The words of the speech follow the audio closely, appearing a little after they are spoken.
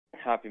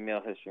Happy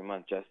Male History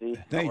Month, Jesse.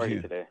 How Thank are you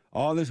you. today?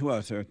 All is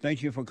well, sir.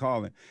 Thank you for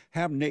calling.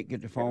 Have Nate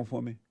get the Yeah. phone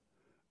for me.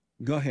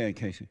 Go ahead,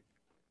 Casey.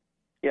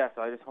 Yeah,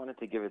 so I just wanted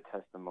to give a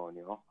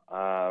testimonial.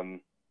 I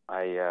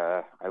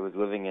was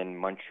living in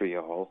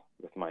Montreal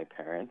with my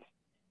parents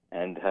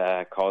and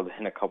called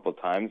in a couple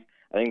times.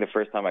 I think the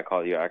first time I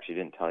called you, I actually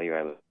didn't tell you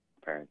I lived with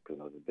my parents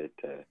because I was a bit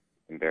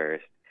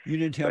embarrassed. You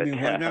didn't tell But me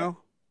what now?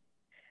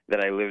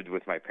 that I lived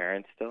with my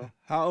parents still.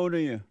 How old are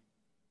you?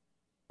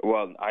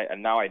 Well, I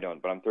now I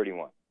don't, but I'm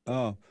 31.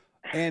 Oh,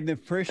 and the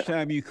first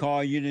time you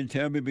called, you didn't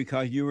tell me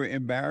because you were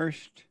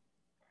embarrassed?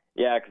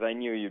 Yeah, because I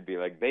knew you'd be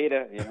like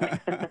beta, you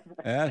know.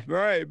 That's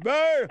right.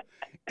 But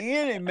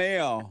any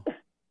male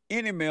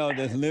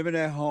that's living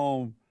at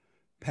home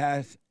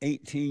past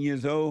 18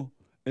 years old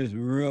is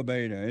real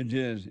beta.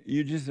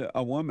 You're just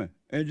a woman.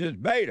 It's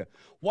just beta.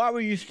 Why were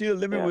you still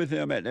living Yeah. with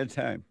him at that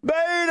time?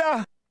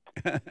 Beta!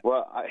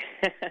 Well,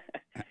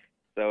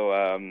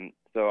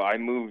 so I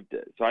moved.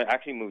 So I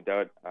actually moved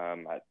out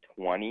at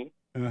 20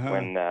 Uh-huh.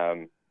 when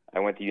I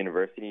went to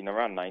university. And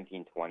around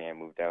 19, 20, I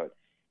moved out,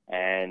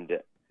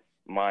 and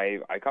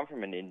I come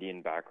from an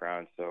Indian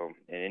background. So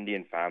in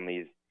Indian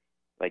families,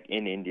 like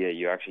in India,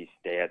 you actually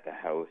stay at the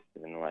house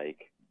and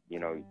you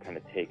kind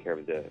of take care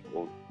of the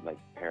old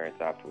parents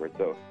afterwards.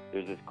 So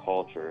there's this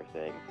culture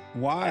thing.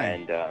 Why?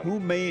 And Who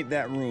made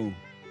that rule?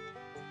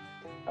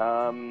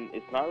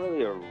 It's not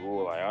really a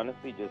rule. I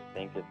honestly just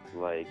think it's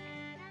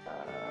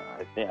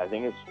I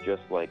think it's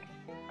just like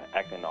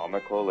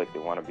economical. Like they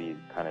want to be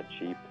kind of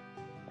cheap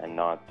and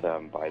not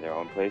buy their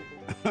own place.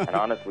 And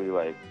honestly,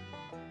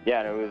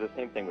 yeah, and it was the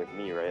same thing with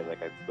me, right?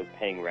 Like I was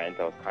paying rent,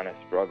 I was kind of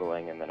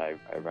struggling, and then I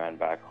ran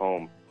back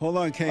home. Hold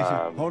on, Casey.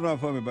 Hold on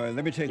for me, buddy.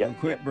 Let me take a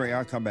quick break.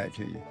 I'll come back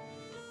to you.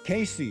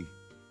 Casey,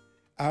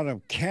 out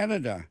of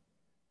Canada.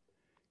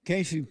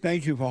 Casey,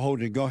 thank you for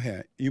holding. Go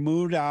ahead. You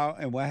moved out,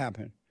 and what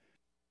happened?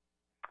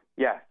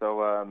 Yeah,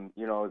 so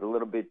it was a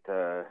little bit.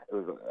 I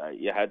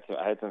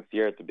had some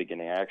fear at the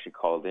beginning. I actually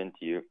called into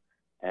you,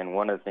 and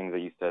one of the things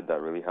that you said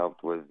that really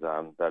helped was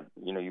that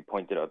you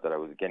pointed out that I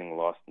was getting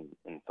lost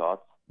in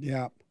thoughts.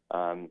 Yeah.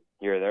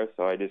 Here or there.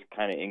 So I just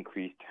kind of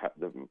increased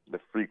the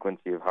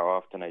frequency of how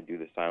often I do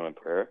the silent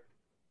prayer.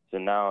 So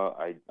now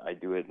I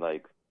do it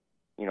as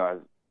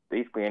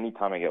basically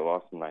anytime I get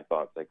lost in my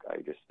thoughts, like I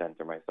just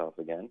center myself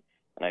again,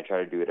 and I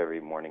try to do it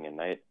every morning and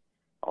night.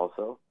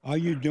 Also. Are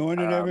you doing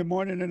it every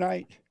morning and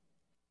night?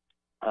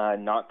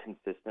 Not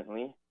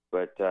consistently,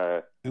 but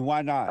and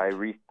why not? I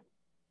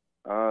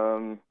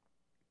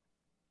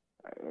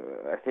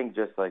think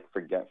just like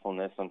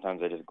forgetfulness.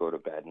 Sometimes I just go to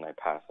bed and I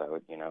pass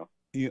out.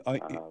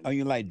 Are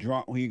you like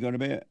drunk when you go to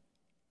bed?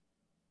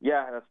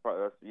 Yeah, that's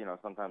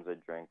sometimes I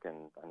drink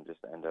and just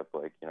end up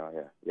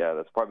yeah.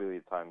 That's probably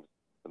the times.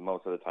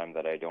 Most of the time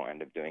that I don't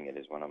end up doing it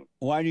is when I'm.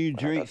 Why do you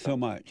drink so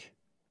much?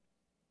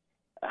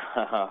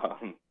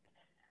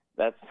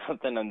 That's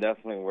something I'm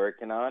definitely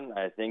working on.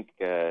 I think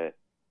it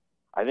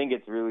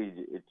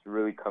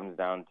really comes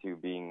down to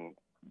being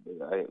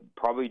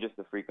probably just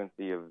the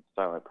frequency of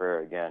silent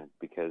prayer again,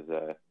 because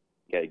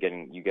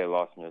you get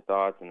lost in your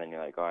thoughts, and then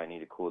you're like, oh, I need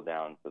to cool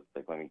down. So it's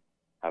like, let me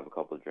have a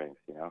couple of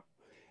drinks,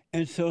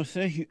 And so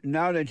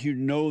now that you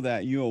know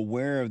that, you're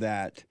aware of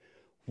that,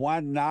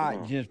 why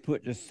not just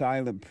put the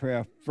silent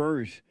prayer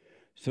first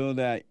so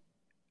that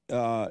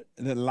the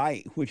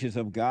light, which is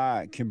of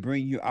God, can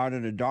bring you out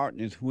of the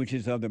darkness, which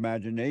is of the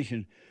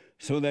imagination,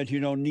 so that you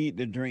don't need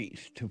the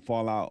drinks to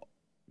fall out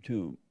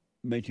to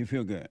make you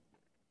feel good?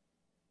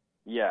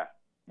 Yeah.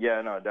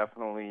 Yeah, no,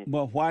 definitely.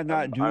 But why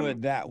not do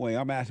it that way?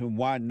 I'm asking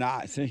why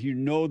not? Since you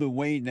know the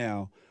way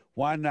now,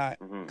 why not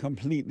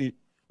completely?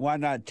 Why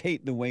not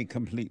take the way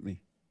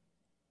completely?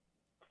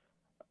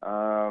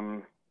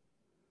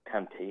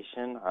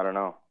 Temptation? I don't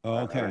know. Oh,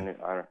 okay.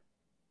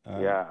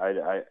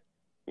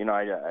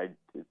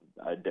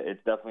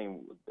 It's definitely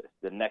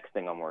the next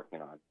thing I'm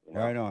working on.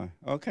 Right on.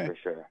 Okay. For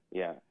sure.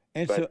 Yeah.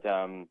 And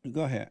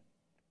go ahead.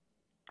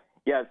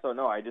 Yeah. So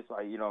no,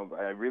 what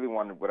I really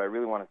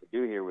wanted to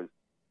do here was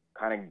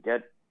kind of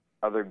get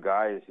other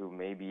guys who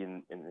may be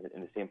in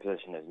the same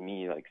position as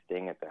me, like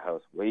staying at the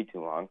house way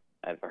too long.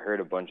 I've heard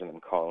a bunch of them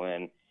call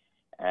in,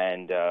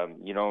 and I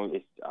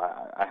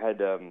had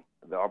the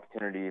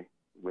opportunity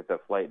with a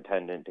flight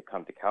attendant to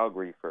come to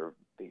Calgary for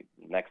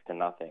next to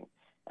nothing,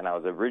 and I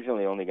was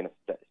originally only going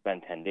to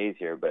spend 10 days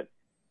here, but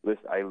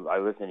I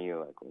listen to you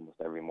like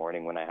almost every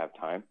morning when I have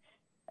time,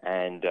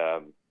 and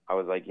I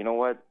was like, you know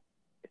what,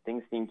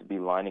 things seem to be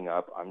lining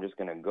up. I'm just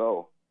going to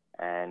go,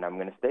 and I'm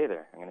going to stay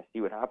there. I'm going to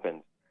see what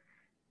happens.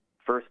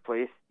 First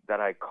place that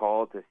I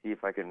called to see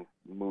if I can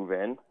move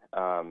in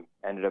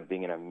ended up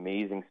being an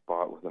amazing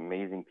spot with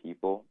amazing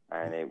people,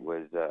 and it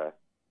was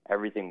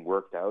everything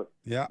worked out.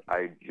 Yeah.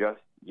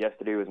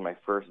 Yesterday was my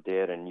first day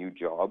at a new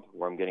job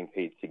where I'm getting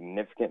paid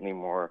significantly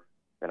more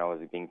than I was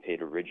being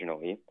paid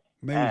originally.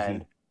 Amazing.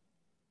 And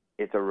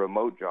it's a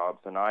remote job,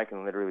 so now I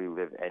can literally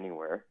live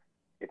anywhere.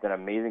 It's an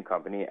amazing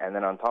company, and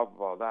then on top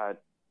of all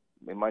that,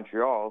 in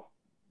Montreal,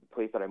 the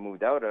place that I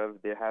moved out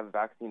of, they have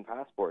vaccine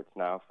passports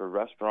now for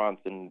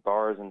restaurants and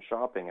bars and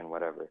shopping and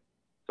whatever.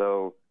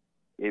 So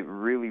it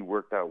really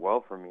worked out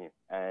well for me.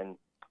 And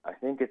I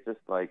think it's just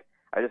like,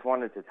 I just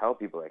wanted to tell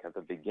people, like, at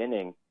the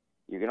beginning,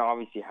 you're going to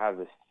obviously have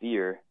this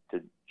fear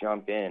to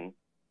jump in,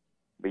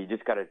 but you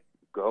just got to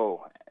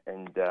go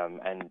and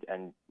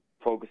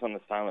focus on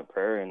the silent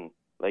prayer. And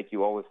like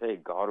you always say,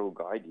 God will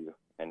guide you.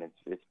 And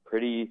it's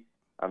pretty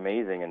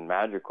amazing and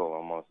magical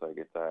almost. Like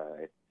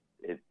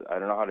it's I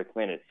don't know how to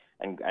explain it.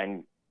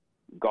 And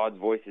God's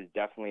voice is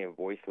definitely a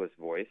voiceless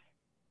voice,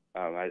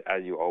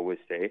 as you always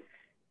say.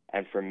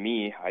 And for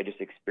me, I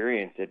just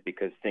experience it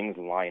because things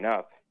line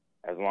up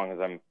as long as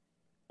I'm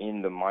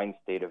in the mind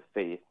state of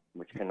faith,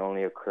 which can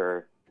only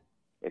occur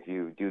if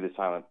you do the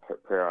silent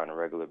prayer on a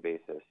regular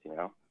basis, you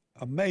know?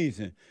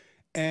 Amazing.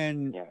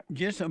 And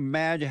just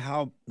imagine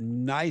how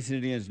nice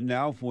it is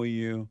now for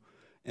you,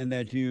 and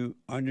that you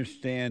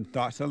understand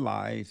thoughts are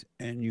lies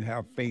and you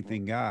have faith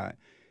in God.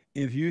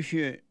 If you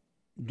should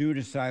do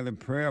the silent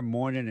prayer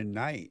morning and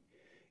night,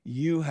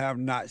 you have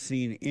not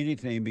seen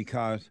anything,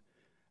 because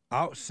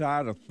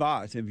outside of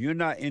thoughts, if you're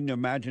not in the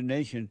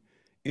imagination,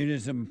 it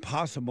is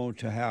impossible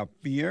to have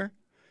fear.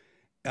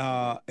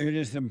 It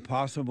is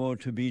impossible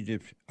to be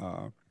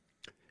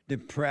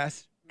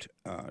depressed,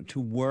 to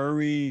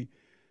worry,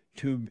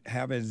 to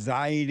have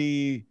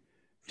anxiety,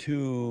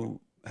 to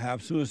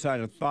have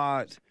suicidal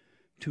thoughts,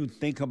 to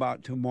think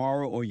about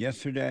tomorrow or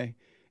yesterday.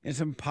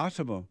 It's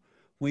impossible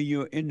when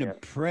you're in the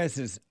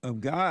presence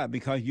of God,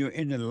 because you're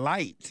in the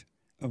light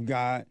of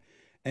God,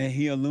 and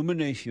He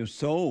illuminates your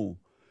soul,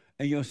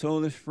 and your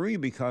soul is free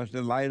because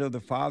the light of the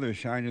Father is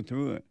shining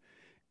through it.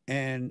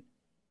 And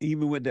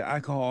even with the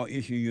alcohol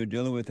issue you're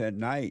dealing with at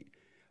night,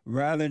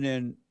 rather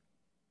than,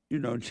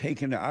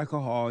 taking the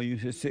alcohol, you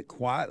should sit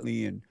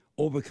quietly and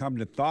overcome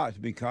the thoughts,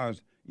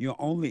 because you're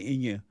only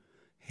in your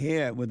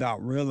head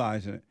without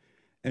realizing it.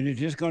 And it's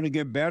just going to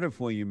get better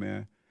for you,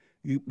 man.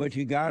 You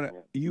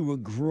will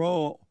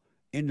grow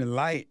in the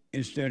light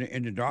instead of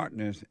in the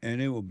darkness,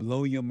 and it will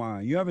blow your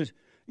mind. And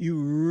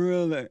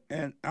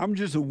I'm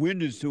just a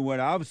witness to what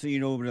I've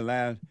seen over the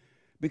last,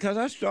 because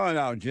I started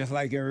out just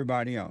like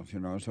everybody else,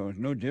 so it's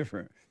no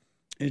different.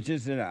 It's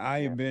just that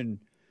I have been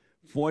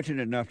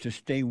fortunate enough to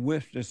stay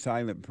with the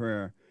silent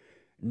prayer,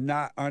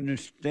 not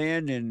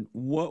understanding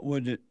what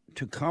was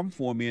to come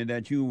for me, and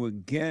that you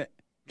would get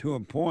to a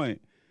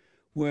point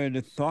where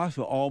the thoughts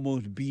will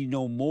almost be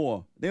no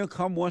more. They'll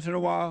come once in a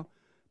while,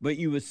 but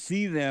you would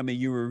see them and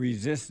you would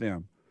resist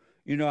them.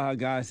 You know how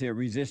God said,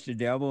 resist the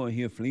devil and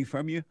he'll flee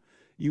from you?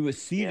 You would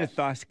see the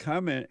thoughts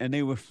coming and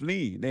they would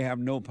flee. They have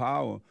no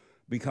power,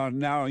 because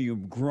now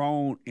you've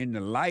grown in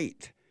the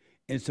light.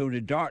 And so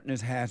the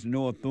darkness has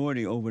no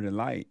authority over the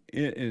light.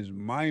 It is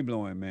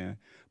mind-blowing, man.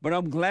 But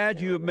I'm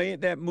glad you have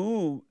made that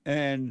move,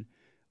 and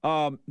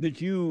did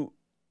you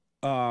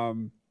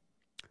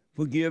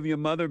forgive your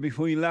mother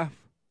before you left?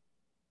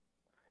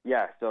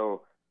 Yeah,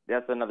 so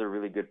that's another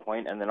really good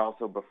point. And then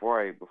also,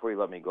 before you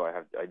let me go,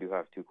 I do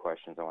have two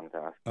questions I wanted to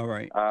ask. All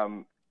right.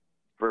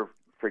 For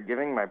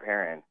forgiving my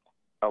parents,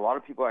 a lot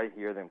of people, I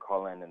hear them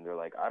call in and they're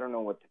like, I don't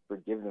know what to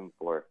forgive them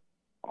for.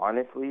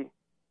 Honestly,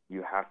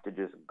 you have to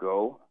just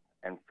go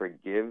and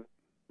forgive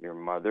your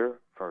mother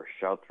for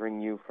sheltering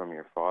you from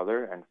your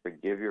father, and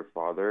forgive your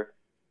father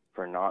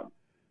for not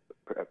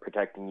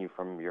protecting you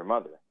from your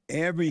mother.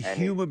 Every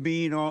human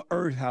being on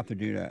earth have to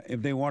do that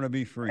if they want to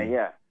be free.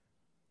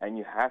 And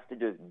you have to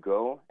just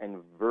go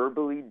and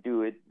verbally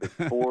do it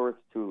before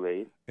it's too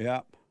late.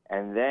 Yep.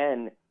 And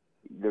then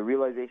the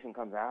realization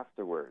comes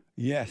afterwards.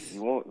 Yes.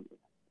 You won't,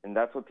 and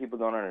that's what people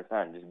don't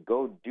understand. Just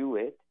go do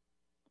it.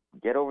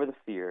 Get over the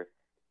fear.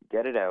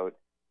 Get it out.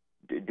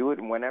 Do it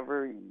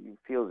whenever you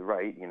feels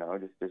right.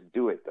 Just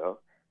do it though,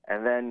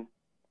 and then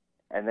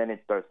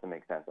it starts to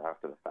make sense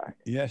after the fact.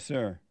 Yes,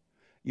 sir.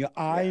 Your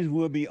eyes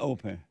will be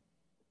open.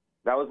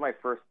 That was my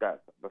first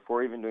step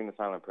before even doing the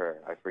silent prayer.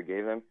 I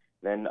forgave him.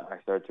 Then I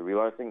started to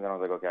realize things, and I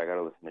was like, okay, I got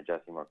to listen to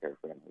Jesse more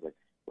carefully. And I was like,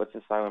 what's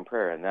the silent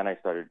prayer? And then I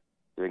started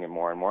doing it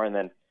more and more, and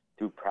then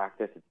through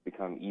practice, it's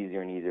become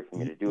easier and easier for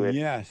me to do it.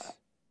 Yes.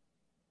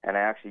 And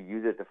I actually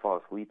use it to fall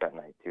asleep at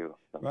night, too.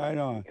 Right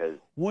on.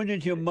 What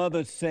did your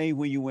mother say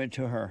when you went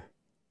to her?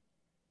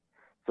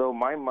 So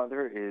my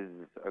mother is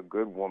a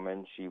good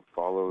woman. She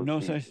follows... No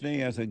such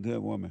thing as a good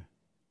woman.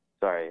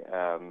 Sorry.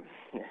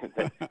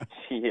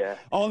 She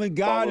only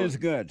God follows... is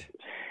good.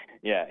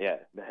 Yeah,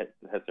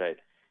 that's right.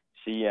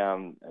 She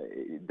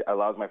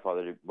allows my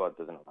father to... Well, it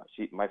doesn't allow.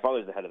 My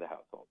father's the head of the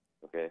household,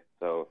 okay?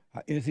 So...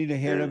 Is he the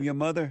head of your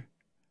mother?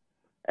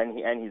 And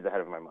he's the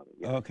head of my mother,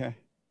 yeah. Okay.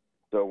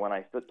 So when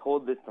I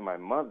told this to my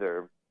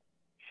mother,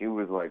 she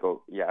was like,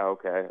 oh, yeah,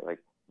 okay. Like,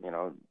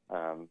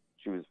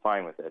 she was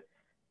fine with it.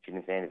 She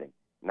didn't say anything.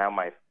 Now,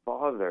 my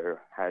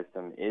father has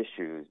some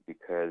issues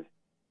because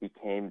he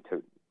came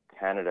to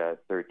Canada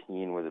at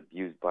 13, was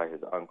abused by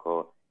his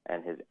uncle,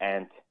 and his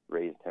aunt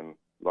raised him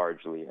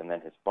largely. And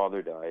then his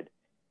father died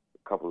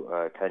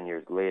 10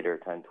 years later,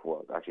 20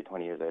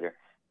 years later.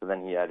 So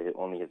then he had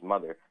only his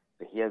mother.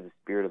 So he has the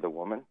spirit of the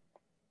woman.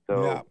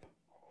 So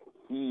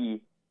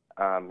he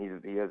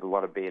has a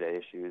lot of beta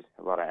issues,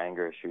 a lot of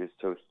anger issues.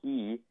 So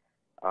he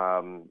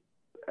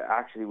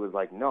actually was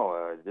like,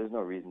 no, there's no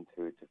reason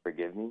to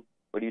forgive me.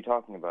 What are you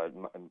talking about?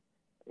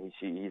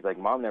 He's like,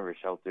 Mom never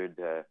sheltered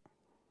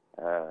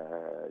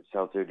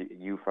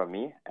you from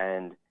me.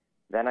 And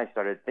then I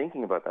started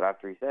thinking about that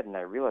after he said, and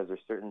I realized there's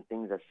certain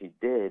things that she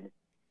did,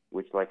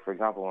 which, like, for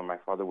example, when my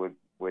father would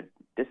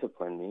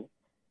discipline me,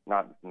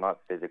 not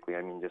physically,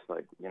 I mean, just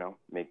like,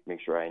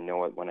 make sure I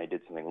know it when I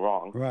did something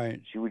wrong.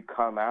 Right. She would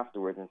come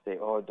afterwards and say,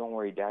 "Oh, don't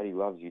worry, Daddy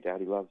loves you.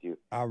 Daddy loves you."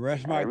 I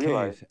rest my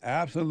case.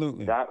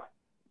 Absolutely. That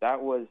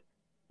was,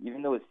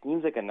 even though it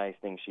seems like a nice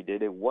thing she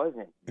did, it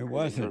wasn't. It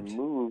wasn't.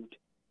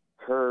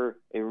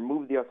 It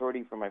removed the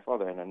authority from my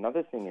father. And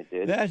another thing it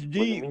did. That's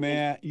deep,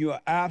 man. You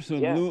are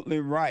absolutely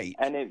right.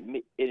 And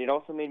it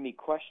also made me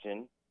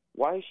question,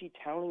 why is she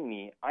telling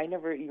me? I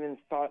never even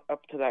thought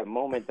up to that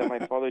moment that my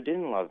father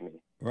didn't love me.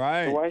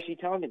 Right. So why is she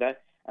telling me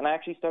that? And I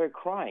actually started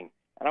crying.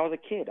 And I was a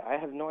kid. I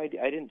have no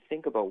idea. I didn't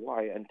think about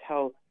why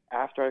until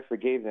after I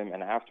forgave them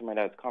and after my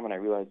dad's comment, I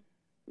realized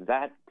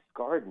that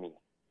scarred me.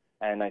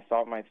 And I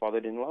thought my father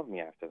didn't love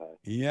me after that.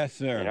 Yes,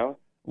 sir.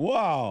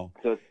 Wow.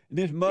 So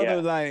this mother,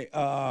 like,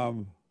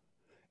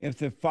 if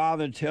the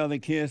father tell the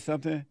kid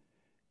something,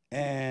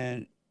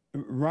 and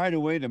right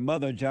away the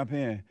mother jump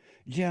in,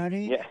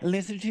 Johnny,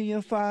 listen to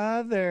your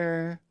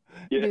father.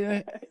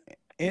 Yeah.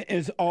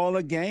 It's all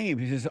a game.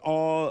 It's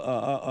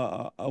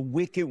all a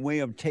wicked way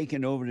of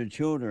taking over the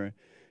children,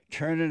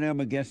 turning them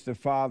against the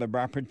father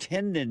by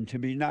pretending to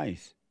be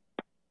nice.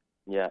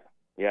 Yeah,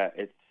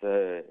 it's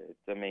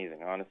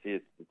amazing. Honestly,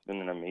 it's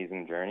been an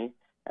amazing journey,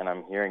 and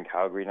I'm here in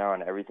Calgary now,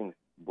 and everything's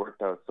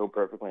worked out so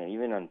perfectly. And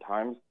even on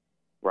times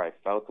where I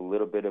felt a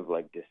little bit of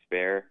like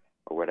despair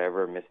or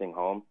whatever, missing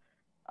home,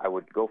 I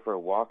would go for a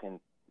walk, and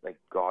like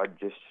God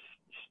just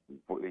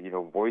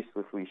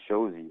voicelessly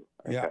shows you.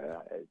 Like,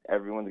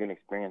 everyone's gonna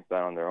experience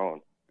that on their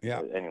own.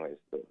 Yeah. Anyways,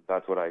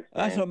 that's what I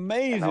experienced. That's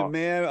amazing,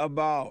 man.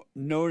 About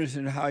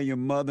noticing how your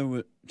mother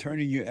was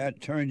turned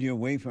you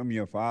away from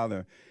your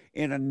father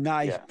in a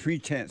nice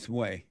pretense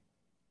way.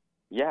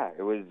 Yeah,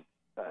 it was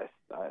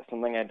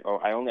something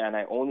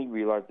I only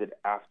realized it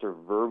after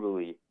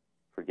verbally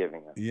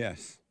forgiving them.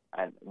 Yes.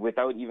 And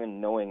without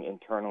even knowing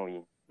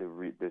internally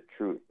the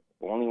truth.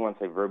 Only once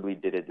I verbally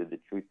did it did the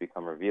truth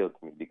become revealed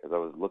to me, because I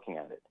was looking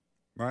at it.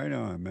 Right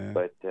on, man.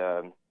 But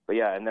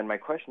yeah, and then my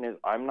question is,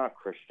 I'm not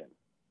Christian.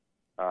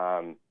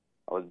 I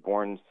was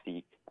born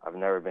Sikh. I've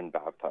never been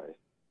baptized.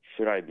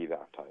 Should I be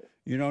baptized?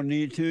 You don't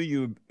need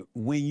to.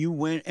 When you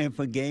went and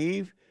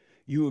forgave,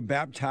 you were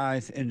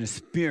baptized in the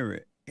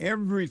Spirit.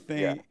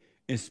 Everything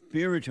is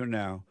spiritual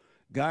now.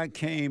 God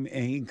came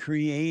and He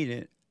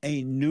created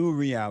a new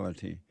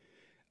reality.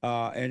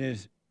 It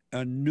is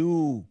a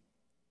new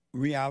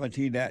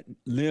reality that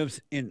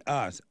lives in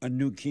us, a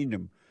new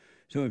kingdom.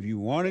 So if you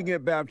want to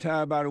get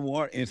baptized by the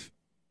water, it's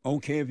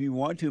okay if you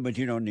want to, but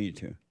you don't need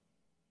to.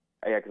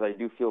 Yeah, because I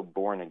do feel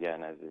born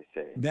again, as they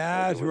say.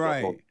 That's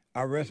right.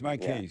 I rest my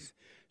case.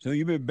 So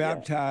you've been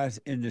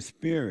baptized in the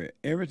Spirit.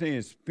 Everything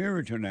is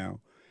spiritual now,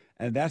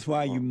 and that's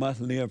why you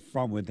must live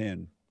from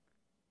within.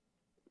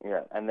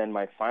 Yeah, and then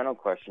my final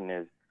question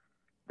is,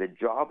 the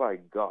job I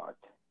got,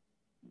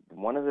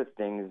 one of the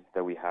things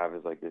that we have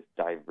is like this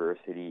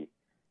diversity,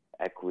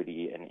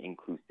 equity, and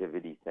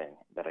inclusivity thing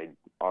that I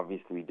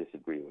obviously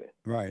disagree with.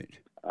 Right.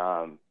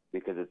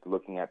 Because it's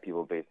looking at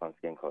people based on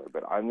skin color.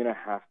 But I'm going to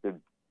have to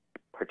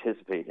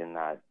participate in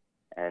that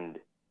and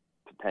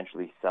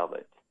potentially sell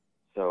it.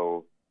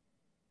 So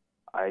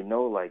I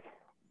know, like,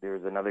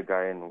 there's another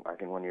guy in, I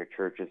think, one of your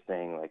churches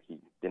saying, like, he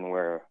didn't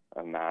wear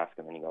a mask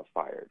and then he got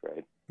fired,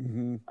 right?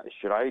 Mm-hmm.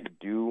 Should I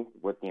do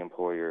what the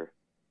employer,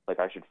 like,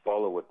 I should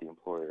follow what the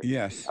employer?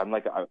 Yes. I'm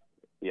like,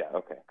 yeah,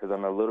 okay, because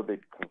I'm a little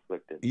bit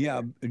conflicted.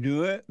 Yeah,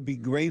 do it. Be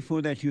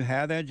grateful that you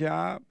have that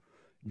job.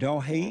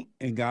 Don't hate,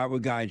 and God will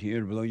guide you.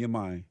 It'll blow your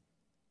mind.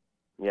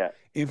 Yeah.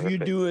 If you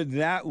do it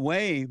that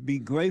way, be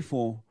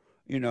grateful.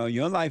 You know,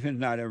 your life is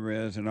not at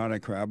risk and all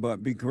that crap,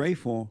 but be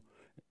grateful,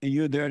 and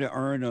you're there to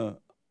earn a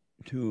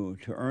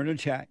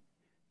check,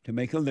 to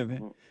make a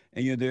living,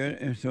 and you're there.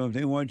 And so if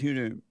they want you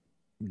to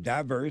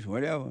diverse,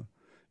 whatever,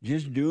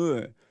 just do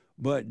it,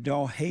 but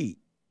don't hate.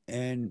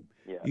 And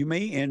you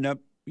may end up,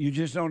 you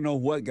just don't know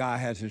what God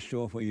has in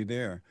store for you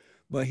there,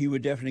 but He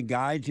would definitely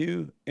guide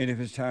you. And if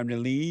it's time to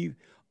leave,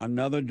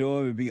 another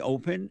door will be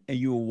open, and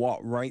you will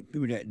walk right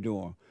through that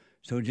door.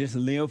 So just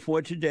live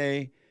for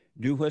today,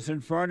 do what's in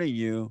front of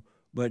you,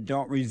 but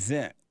don't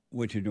resent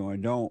what you're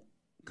doing. Don't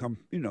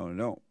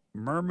don't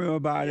murmur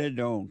about it.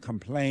 Don't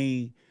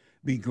complain.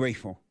 Be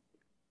grateful.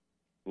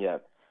 Yeah,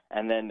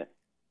 and then,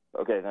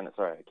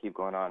 sorry, I keep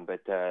going on,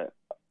 but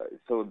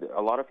so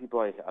a lot of people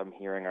I'm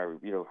hearing are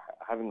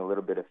having a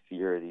little bit of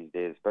fear these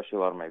days, especially a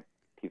lot of my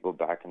people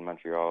back in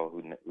Montreal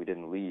who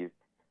didn't leave,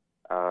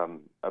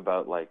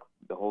 about like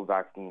the whole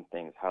vaccine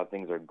things, how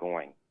things are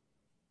going.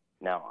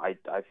 Now,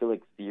 I feel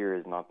like fear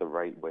is not the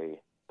right way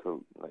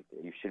to, like,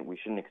 we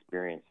shouldn't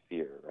experience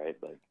fear, right?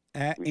 Like,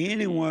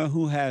 anyone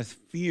who has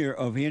fear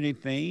of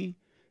anything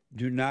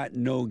do not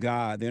know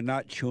God. They're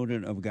not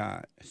children of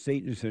God.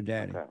 Satan is their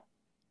daddy. Okay.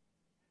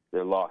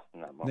 They're lost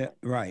in that moment.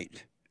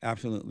 Right.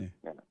 Absolutely.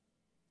 Yeah.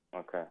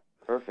 Okay.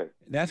 Perfect.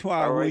 That's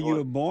why All right, when well-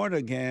 you're born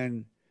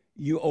again,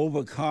 you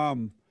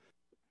overcome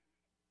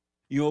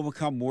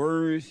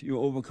words, you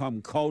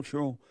overcome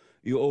cultural,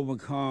 you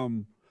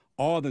overcome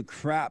all the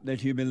crap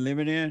that you've been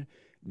living in.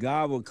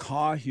 God will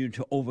cause you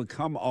to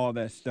overcome all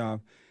that stuff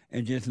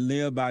and just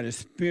live by the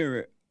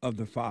Spirit of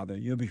the Father.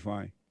 You'll be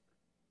fine.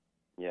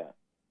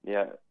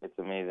 Yeah, it's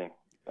amazing,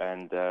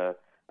 and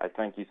I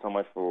thank you so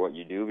much for what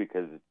you do,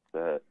 because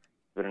it's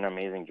been an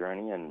amazing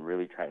journey and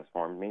really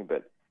transformed me. But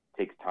it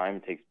takes time,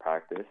 it takes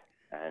practice,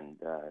 and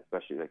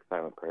especially like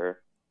silent prayer,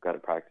 got to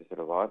practice it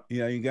a lot.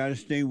 Yeah, you got to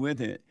stay with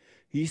it.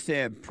 He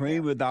said, pray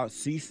without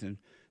ceasing.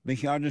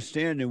 Make you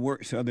understand the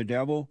works of the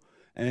devil,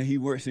 and he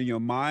works in your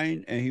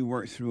mind, and he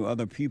works through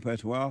other people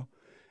as well.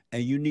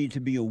 And you need to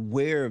be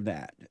aware of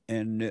that.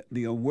 And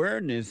the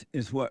awareness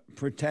is what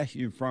protects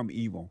you from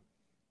evil.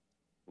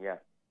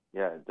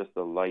 Yeah, just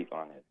the light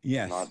on it.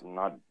 Yes.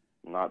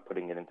 Not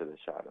putting it into the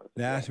shadows.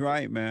 That's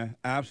right, man.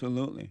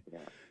 Absolutely. Yeah.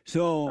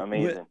 So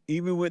Amazing.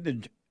 even with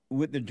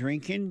the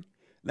drinking,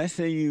 let's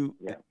say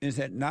it's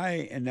at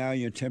night and now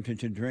you're tempted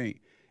to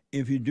drink.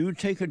 If you do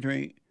take a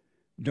drink,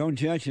 don't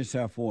judge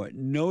yourself for it.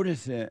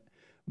 Notice it,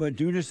 but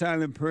do the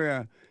silent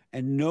prayer,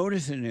 and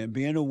noticing it,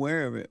 being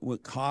aware of it,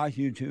 would cause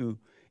you to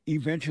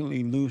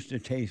eventually lose the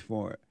taste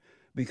for it,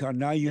 because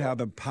now you have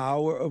the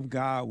power of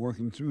God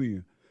working through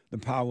you, the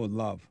power of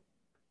love.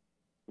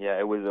 Yeah,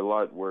 it was a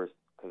lot worse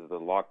because the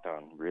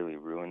lockdown really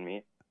ruined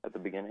me at the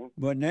beginning.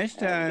 But next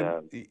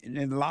time, the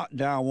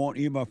lockdown won't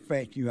even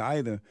affect you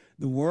either.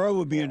 The world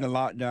will be in the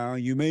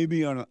lockdown. You may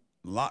be on a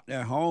locked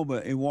at home,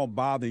 but it won't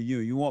bother you.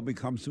 You won't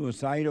become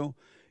suicidal.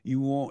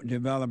 You won't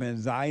develop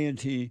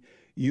anxiety.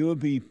 You will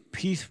be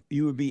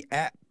You will be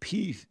at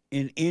peace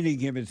in any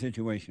given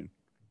situation.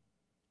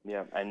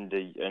 Yeah, and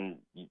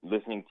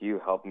listening to you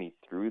helped me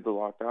through the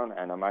lockdown,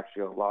 and I'm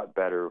actually a lot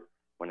better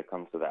when it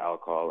comes to the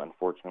alcohol.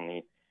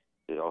 Unfortunately,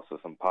 there's also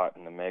some pot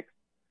in the mix.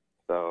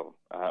 So,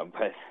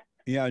 but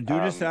yeah, do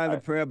the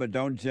silent prayer, but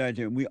don't judge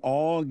it. We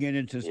all get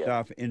into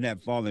stuff in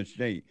that fallen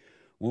state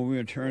when we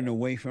are turned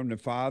away from the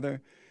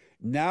Father.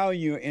 Now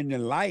you're in the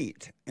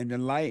light, and the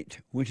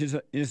light, which is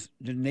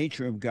the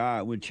nature of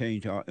God, would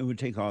change all. It would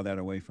take all that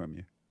away from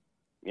you.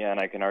 Yeah,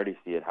 and I can already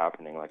see it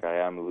happening. Like, I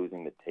am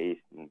losing the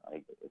taste, and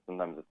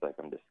sometimes it's like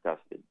I'm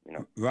disgusted, you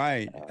know?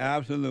 Right,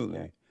 absolutely.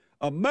 Yeah.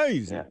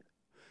 Amazing. Yeah.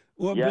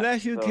 Well,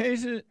 bless you,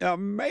 Casey.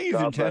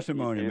 Amazing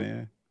testimony,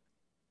 man.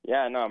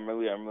 Yeah, no, I'm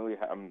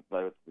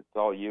it's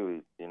all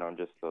you, you know,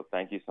 just so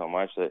thank you so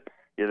much.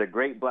 You're the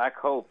great black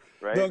hope,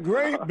 right? The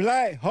great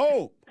black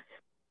hope.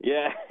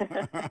 Yeah.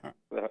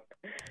 So,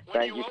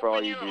 thank you for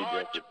all you do, When you open your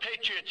heart to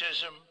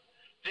patriotism,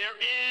 there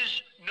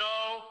is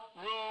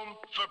no room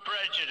for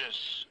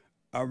prejudice.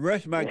 I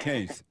rest my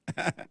case.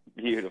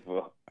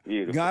 Beautiful.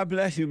 God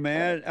bless you,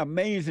 man.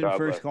 Amazing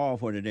first call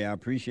for today. I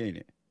appreciate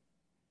it.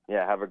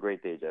 Yeah, have a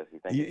great day, Jesse.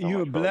 Thank you so much.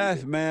 You're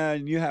blessed,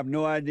 man. You have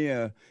no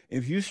idea.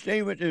 If you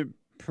stay with the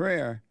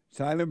prayer,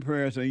 silent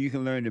prayer, so you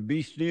can learn to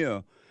be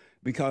still,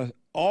 because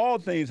all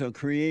things are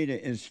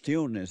created in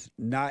stillness,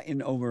 not in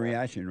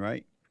overreaction,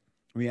 right?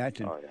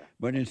 Reaction. Oh, yeah.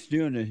 But in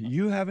stillness.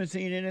 You haven't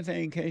seen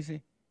anything,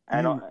 Casey?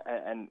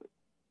 And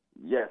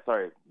yeah,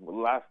 sorry.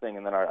 Last thing,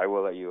 and then I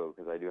will let you go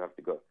because I do have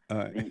to go. All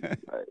right.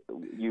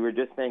 You were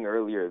just saying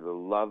earlier the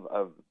love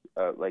of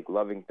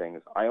loving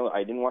things.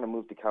 I didn't want to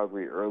move to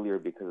Calgary earlier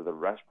because of the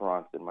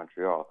restaurants in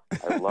Montreal.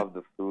 I love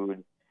the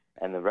food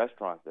and the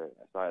restaurants there.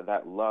 So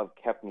that love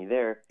kept me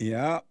there.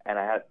 Yeah. And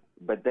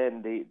but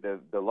then the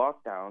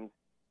lockdowns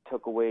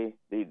took away.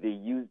 They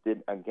used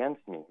it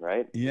against me,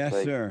 right? Yes,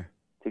 sir.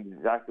 It's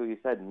exactly what you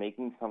said.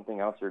 Making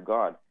something else your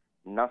God.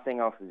 Nothing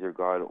else is your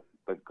God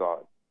but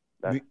God.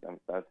 That's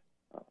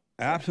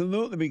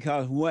absolutely,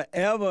 because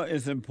whatever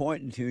is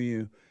important to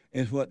you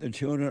is what the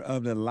children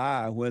of the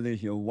lie, whether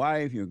it's your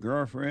wife, your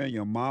girlfriend,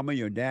 your mama,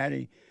 your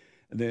daddy,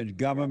 the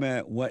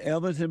government,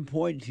 whatever's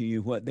important to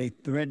you, what they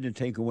threaten to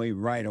take away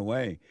right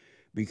away,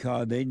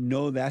 because they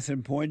know that's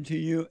important to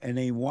you and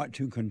they want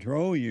to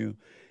control you.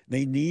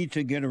 They need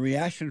to get a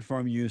reaction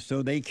from you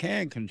so they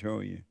can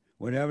control you,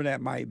 whatever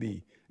that might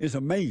be. It's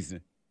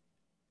amazing.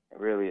 It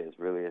really is,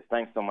 really is.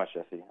 Thanks so much,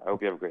 Jesse. I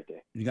hope you have a great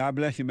day. God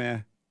bless you,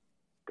 man.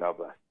 God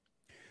bless.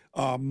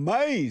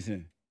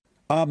 Amazing.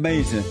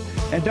 Amazing.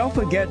 And don't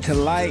forget to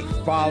like,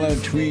 follow,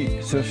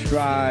 tweet,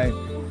 subscribe,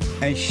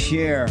 and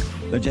share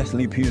the Jesse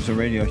Lee Peterson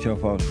Radio Show,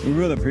 folks. We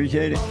really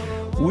appreciate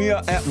it. We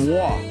are at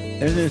war.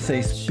 It is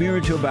a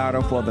spiritual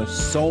battle for the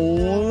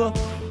soul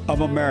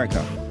of America.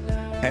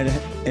 And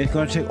it's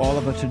going to take all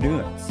of us to do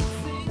it.